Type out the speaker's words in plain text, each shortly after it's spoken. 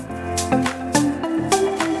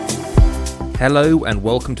Hello and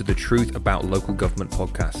welcome to the Truth About Local Government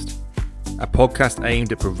podcast, a podcast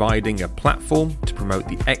aimed at providing a platform to promote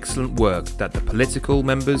the excellent work that the political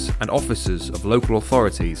members and officers of local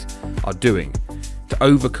authorities are doing to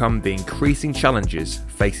overcome the increasing challenges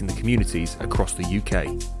facing the communities across the UK.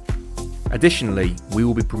 Additionally, we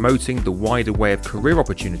will be promoting the wider way of career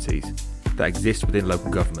opportunities that exist within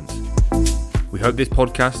local government. We hope this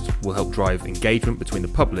podcast will help drive engagement between the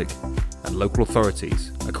public and local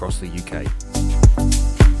authorities across the UK.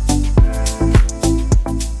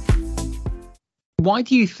 Why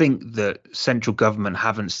do you think that central government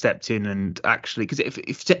haven't stepped in and actually, because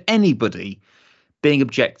if to anybody being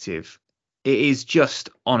objective, it is just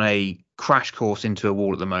on a crash course into a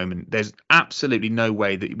wall at the moment. There's absolutely no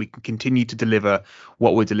way that we can continue to deliver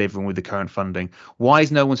what we're delivering with the current funding. Why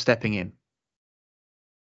is no one stepping in?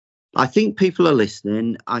 I think people are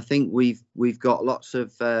listening. I think we've got lots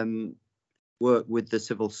of work with the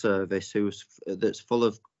civil service that's full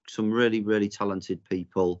of some really, really talented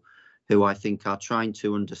people who I think are trying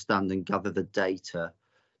to understand and gather the data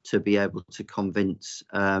to be able to convince,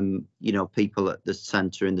 people at the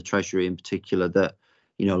centre, in the Treasury in particular, that,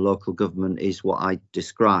 local government is what I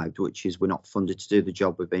described, which is we're not funded to do the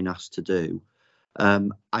job we've been asked to do.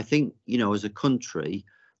 I think, as a country,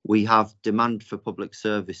 we have demand for public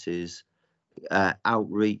services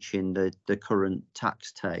outreaching the current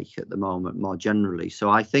tax take at the moment more generally. So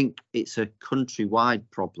I think it's a countrywide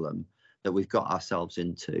problem that we've got ourselves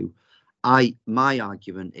into. My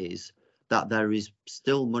argument is that there is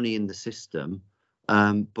still money in the system,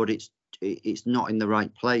 but it's not in the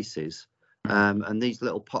right places. And these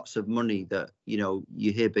little pots of money that, you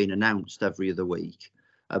hear being announced every other week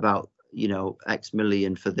about, X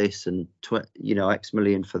million for this and, X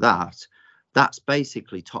million for that, that's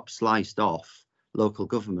basically top sliced off local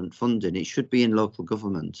government funding. It should be in local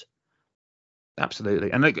government.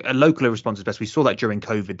 Absolutely. And a local response is best. We saw that during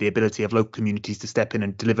COVID, the ability of local communities to step in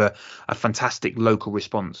and deliver a fantastic local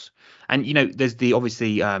response. And, there's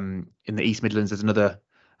obviously in the East Midlands, there's another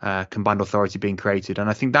combined authority being created. And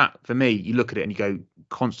I think that, for me, you look at it and you go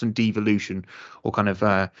constant devolution or kind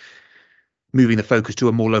of moving the focus to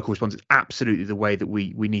a more local response is absolutely the way that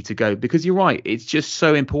we need to go, because you're right, it's just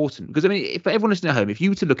so important. Because if everyone listening at home, if you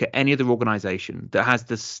were to look at any other organisation that has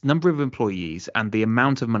this number of employees and the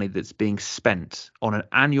amount of money that's being spent on an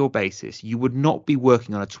annual basis, you would not be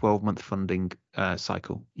working on a 12-month funding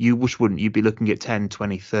cycle. You wouldn't. You'd be looking at 10,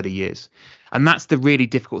 20, 30 years. And that's the really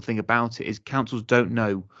difficult thing about it, is councils don't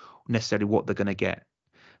know necessarily what they're going to get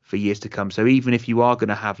for years to come. So even if you are going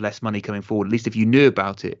to have less money coming forward, at least if you knew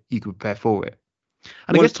about it, you could prepare for it.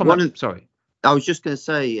 And I guess, Tom, sorry. I was just going to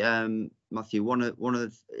say, Matthew, a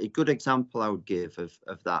good example I would give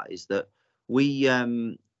of that is that we,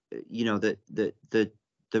 that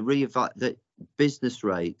business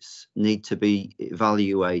rates need to be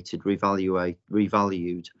revalued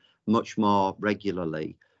much more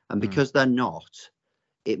regularly. And because they're not,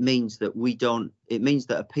 it means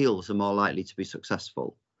that appeals are more likely to be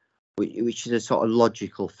successful, which is a sort of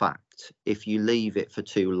logical fact. If you leave it for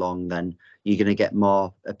too long, then you're going to get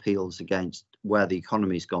more appeals against where the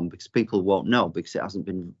economy's gone, because people won't know, because it hasn't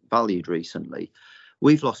been valued recently.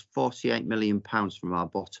 We've lost £48 million from our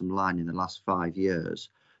bottom line in the last 5 years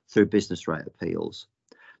through business rate appeals.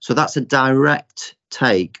 So that's a direct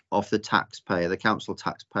take off the taxpayer, the council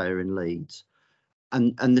taxpayer in Leeds.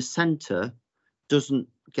 And the centre doesn't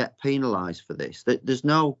get penalised for this. There's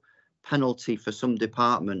no penalty for some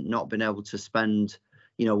department not being able to spend,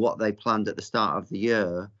 what they planned at the start of the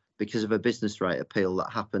year because of a business rate appeal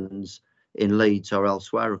that happens in Leeds or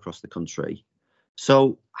elsewhere across the country.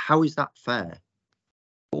 So how is that fair?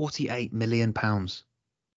 £48 million.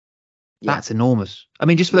 That's enormous. I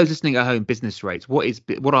mean, just for those listening at home, business rates. What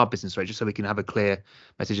are business rates? Just so we can have a clear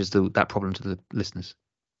message as to that problem to the listeners.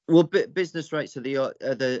 Well, business rates are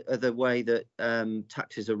the way that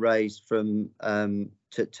taxes are raised from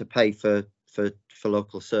to pay for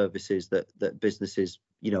local services that businesses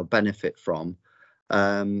benefit from.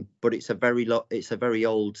 But it's a very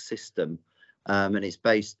old system, and it's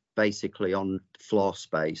based basically on floor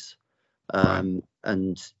space. Right.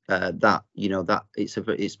 And that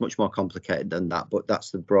it's much more complicated than that. But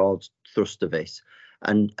that's the broad thrust of it.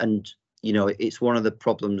 And it's one of the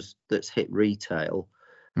problems that's hit retail.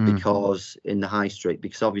 Because in the high street,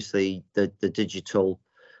 because obviously the digital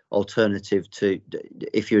alternative to,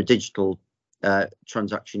 if you're a digital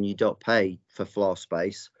transaction, you don't pay for floor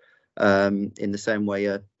space in the same way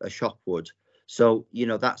a shop would. So,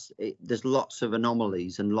 there's lots of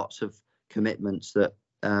anomalies and lots of commitments that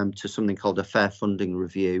to something called a fair funding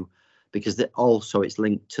review, because it's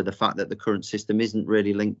linked to the fact that the current system isn't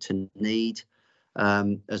really linked to need.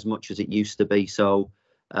 as much as it used to be. So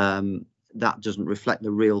that doesn't reflect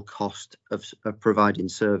the real cost of providing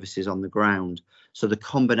services on the ground. So the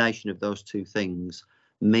combination of those two things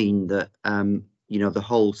mean that the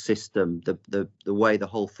whole system, the way the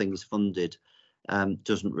whole thing is funded,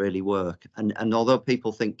 doesn't really work. And although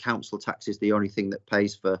people think council tax is the only thing that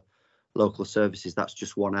pays for local services, that's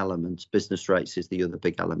just one element. Business rates is the other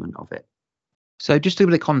big element of it. So just to give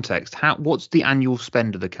a bit of context, what's the annual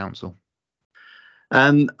spend of the council?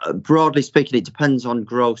 Broadly speaking, it depends on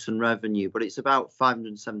gross and revenue, but it's about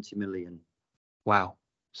 570 million. Wow.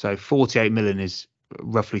 So 48 million is,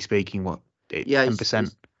 roughly speaking, what,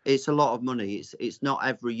 10%? It's a lot of money. It's not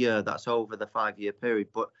every year, that's over the 5-year period.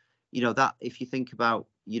 But, that if you think about,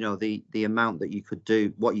 the amount that you could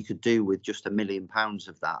do, what you could do with just £1 million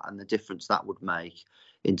of that, and the difference that would make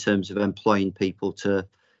in terms of employing people to,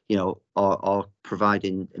 or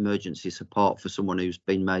providing emergency support for someone who's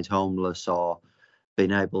been made homeless, or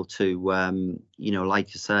being able to, like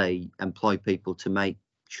I say, employ people to make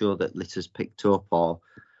sure that litter's picked up, or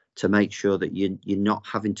to make sure that you're not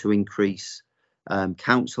having to increase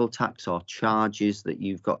council tax or charges that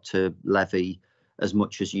you've got to levy as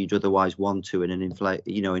much as you'd otherwise want to in an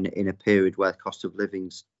in a period where cost of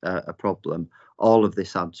living's a problem. All of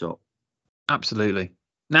this adds up. Absolutely.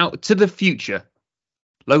 Now, to the future,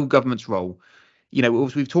 local government's role.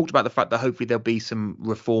 We've talked about the fact that hopefully there'll be some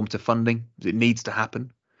reform to funding. It needs to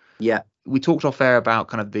happen. Yeah. We talked off air about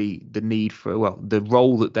kind of the need for, the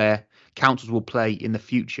role that their councils will play in the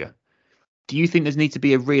future. Do you think there needs to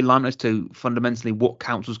be a realignment as to fundamentally what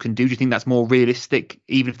councils can do? Do you think that's more realistic,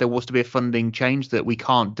 even if there was to be a funding change, that we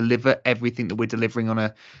can't deliver everything that we're delivering on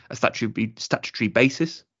a statutory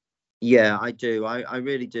basis? Yeah, I do. I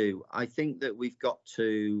really do. I think that we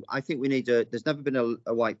need there's never been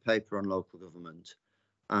a white paper on local government.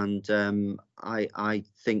 And I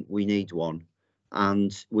think we need one.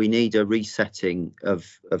 And we need a resetting of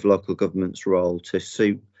local government's role to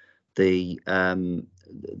suit the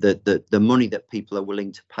money that people are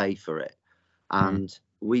willing to pay for it. And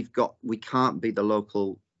we can't be the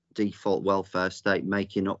local default welfare state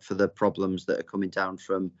making up for the problems that are coming down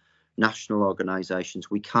from national organisations.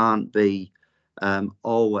 We can't be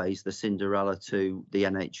always the Cinderella to the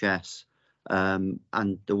NHS, and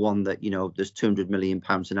the one that, there's £200 million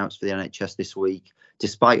announced for the NHS this week,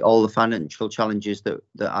 despite all the financial challenges that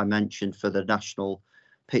I mentioned for the national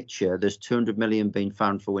picture. There's 200 million being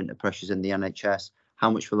found for winter pressures in the NHS. How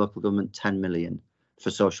much for local government? 10 million for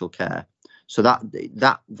social care. So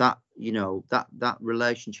that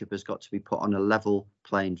relationship has got to be put on a level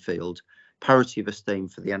playing field. Parity of esteem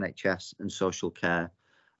for the NHS and social care,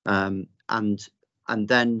 and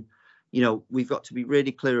then we've got to be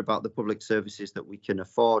really clear about the public services that we can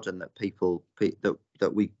afford and that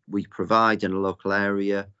that we provide in a local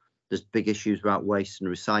area. There's big issues about waste and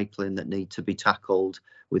recycling that need to be tackled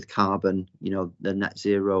with carbon, the net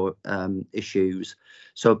zero issues.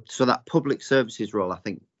 So that public services role, I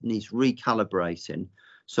think, needs recalibrating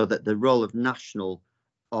so that the role of national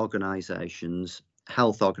organisations,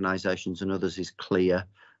 health organisations and others is clear,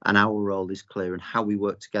 and our role is clear, and how we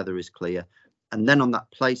work together is clear. And then on that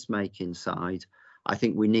placemaking side, I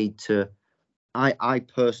think we need to, I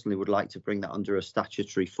personally would like to bring that under a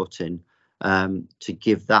statutory footing, to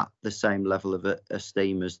give that the same level of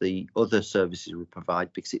esteem as the other services we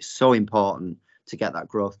provide, because it's so important to get that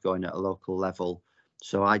growth going at a local level.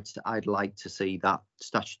 So I'd like to see that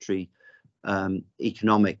statutory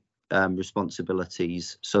economic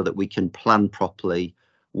responsibilities so that we can plan properly,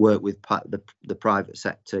 work with the private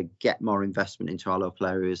sector, get more investment into our local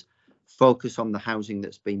areas, focus on the housing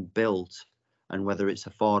that's been built and whether it's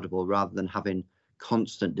affordable, rather than having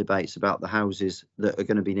constant debates about the houses that are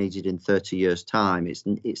going to be needed in 30 years' time.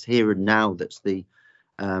 It's here and now that's the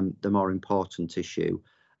more important issue,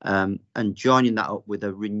 and joining that up with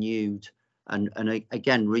a renewed and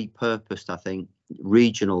again repurposed, I think,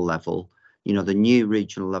 regional level. The new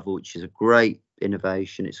regional level, which is a great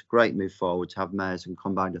innovation. It's a great move forward to have mayors and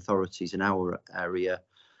combined authorities in our area,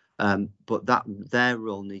 but that their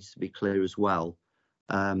role needs to be clear as well.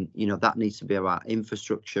 That needs to be about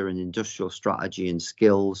infrastructure and industrial strategy and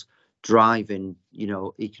skills, driving,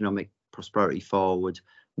 economic prosperity forward,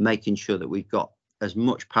 making sure that we've got as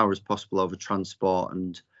much power as possible over transport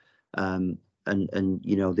and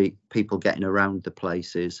the people getting around the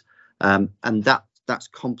places. And that's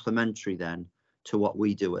complementary then to what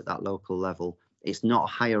we do at that local level. It's not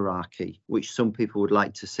a hierarchy, which some people would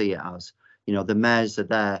like to see it as. The mayors are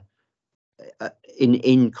there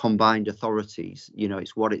in combined authorities.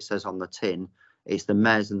 It's what it says on the tin. It's the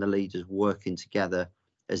mayors and the leaders working together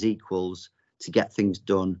as equals to get things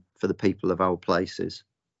done for the people of our places.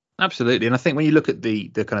 Absolutely. And I think when you look at the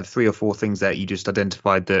kind of 3 or 4 things that you just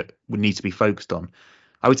identified that would need to be focused on,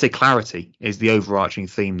 I would say clarity is the overarching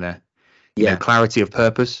theme there. You know, clarity of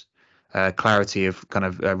purpose, clarity of kind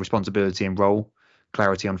of responsibility and role,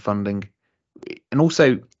 clarity on funding. And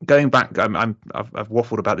also going back, I've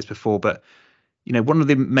waffled about this before, but you know, one of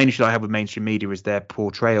the main issues I have with mainstream media is their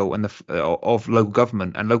portrayal and of local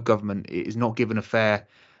government, and local government is not given a fair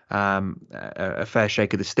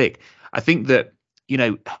shake of the stick. I think that, you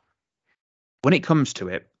know, when it comes to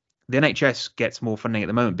it, the NHS gets more funding at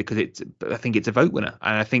the moment because I think it's a vote winner,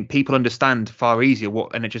 and I think people understand far easier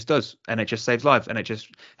what NHS does. NHS saves lives. NHS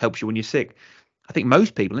helps you when you're sick. I think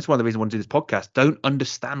most people, and that's one of the reasons I want to do this podcast, don't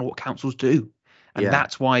understand what councils do. And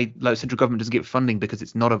that's why central government doesn't get funding, because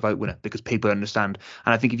it's not a vote winner, because people understand.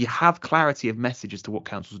 And I think if you have clarity of message as to what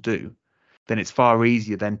councils do, then it's far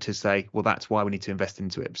easier then to say, well, that's why we need to invest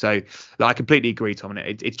into it. So I completely agree, Tom.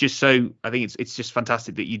 And it's just so, I think it's just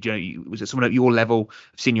fantastic that you was someone at your level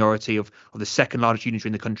of seniority of the second largest unitary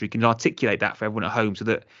in the country can articulate that for everyone at home, so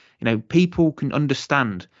that, you know, people can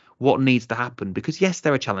understand what needs to happen, because yes,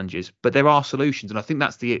 there are challenges, but there are solutions. And I think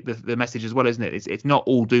that's the message as well, isn't it? It's not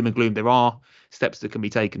all doom and gloom. There are steps that can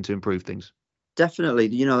be taken to improve things. Definitely.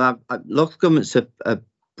 You know, local government's a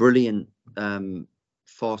brilliant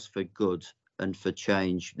force for good and for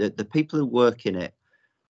change. The people who work in it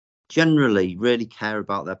generally really care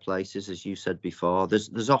about their places, as you said before.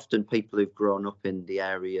 There's often people who've grown up in the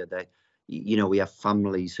area. That, you know, we have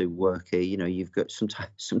families who work here. You know, you've got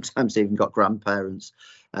sometimes even got grandparents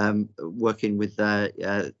working with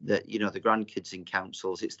the grandkids in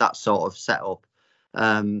councils. It's that sort of setup,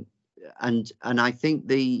 and I think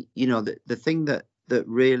the thing that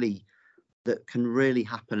can really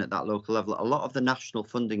happen at that local level. A lot of the national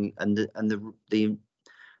funding and the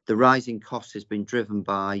rising costs has been driven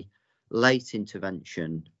by late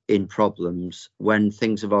intervention in problems when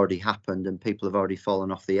things have already happened and people have already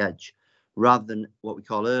fallen off the edge, rather than what we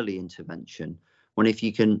call early intervention. When if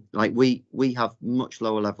you can, like we have much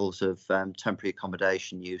lower levels of temporary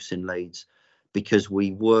accommodation use in Leeds, because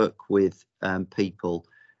we work with people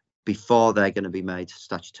before they're going to be made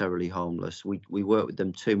statutorily homeless. We work with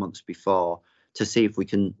them 2 months before to see if we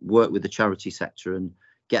can work with the charity sector and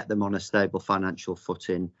get them on a stable financial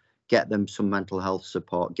footing, get them some mental health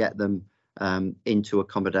support, get them into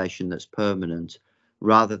accommodation that's permanent,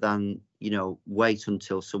 rather than, you know, wait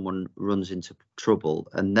until someone runs into trouble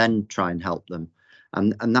and then try and help them.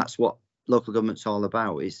 And that's what local government's all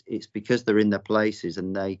about. It's because they're in their places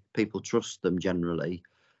and people trust them generally.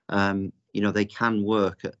 You know, they can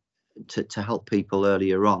work to help people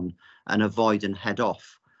earlier on and avoid and head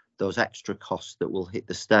off those extra costs that will hit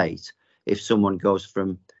the state if someone goes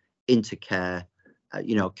from into care,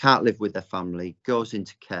 can't live with their family, goes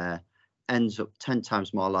into care, ends up 10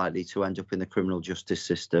 times more likely to end up in the criminal justice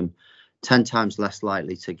system, 10 times less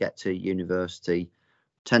likely to get to university,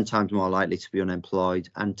 10 times more likely to be unemployed,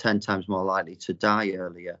 and 10 times more likely to die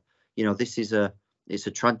earlier. You know, this is it's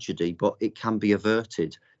a tragedy, but it can be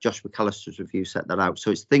averted. Josh McAllister's review set that out.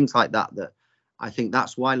 So it's things like that I think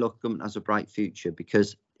that's why local government has a bright future,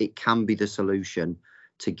 because it can be the solution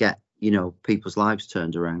to get, people's lives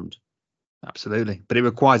turned around. Absolutely. But it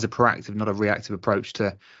requires a proactive, not a reactive approach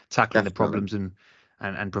to tackling the problems and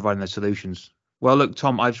providing those solutions. Well, look,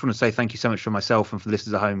 Tom, I just want to say thank you so much for myself and for the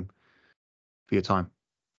listeners at home for your time.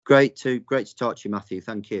 Great to talk to you, Matthew.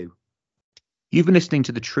 Thank you. You've been listening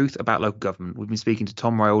to The Truth About Local Government. We've been speaking to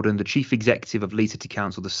Tom Riordan, the Chief Executive of Leeds City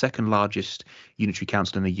Council, the second largest unitary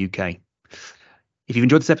council in the UK. If you've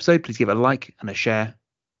enjoyed this episode, please give it a like and a share,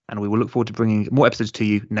 and we will look forward to bringing more episodes to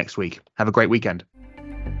you next week. Have a great weekend.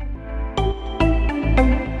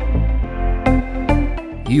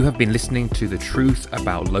 You have been listening to The Truth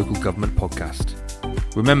About Local Government podcast.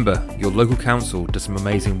 Remember, your local council does some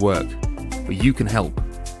amazing work, but you can help.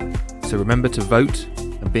 So remember to vote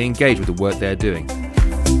and be engaged with the work they're doing.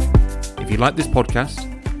 If you like this podcast,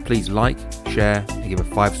 please like, share, and give a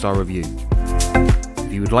 5-star review.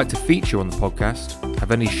 If you would like to feature on the podcast,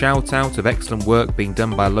 have any shout out of excellent work being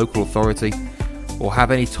done by a local authority, or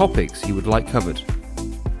have any topics you would like covered,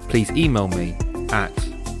 please email me at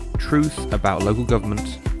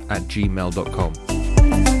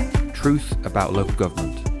truthaboutlocalgovernment@gmail.com. Truth about local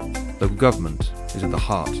government. Local government is at the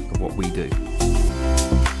heart of what we do.